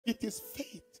It is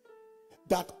faith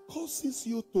that causes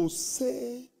you to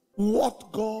say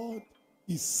what God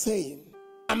is saying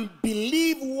and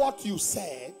believe what you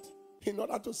said in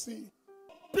order to see.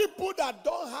 People that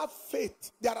don't have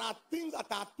faith, there are things that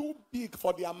are too big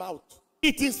for their mouth.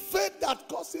 It is faith that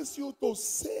causes you to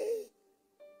say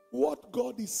what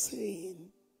God is saying.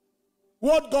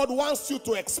 What God wants you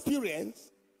to experience,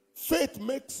 faith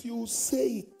makes you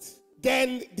say it.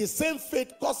 Then the same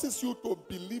faith causes you to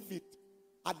believe it.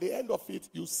 At the end of it,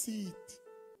 you see it.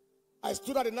 I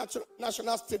stood at the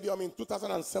National Stadium in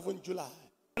 2007, July.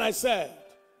 And I said,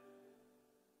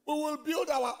 we will build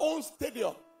our own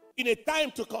stadium in a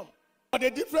time to come. But the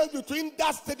difference between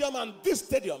that stadium and this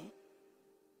stadium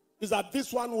is that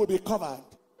this one will be covered,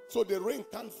 so the rain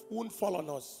won't fall on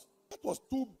us. That was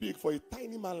too big for a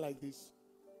tiny man like this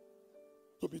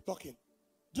to be talking.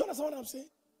 Do you understand what I'm saying?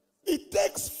 It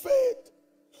takes faith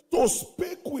to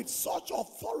speak with such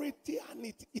authority, and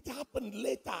it happened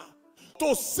later.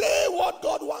 To say what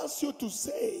God wants you to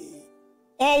say,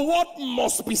 or what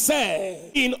must be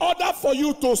said, in order for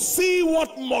you to see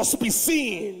what must be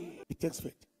seen. It takes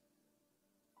faith.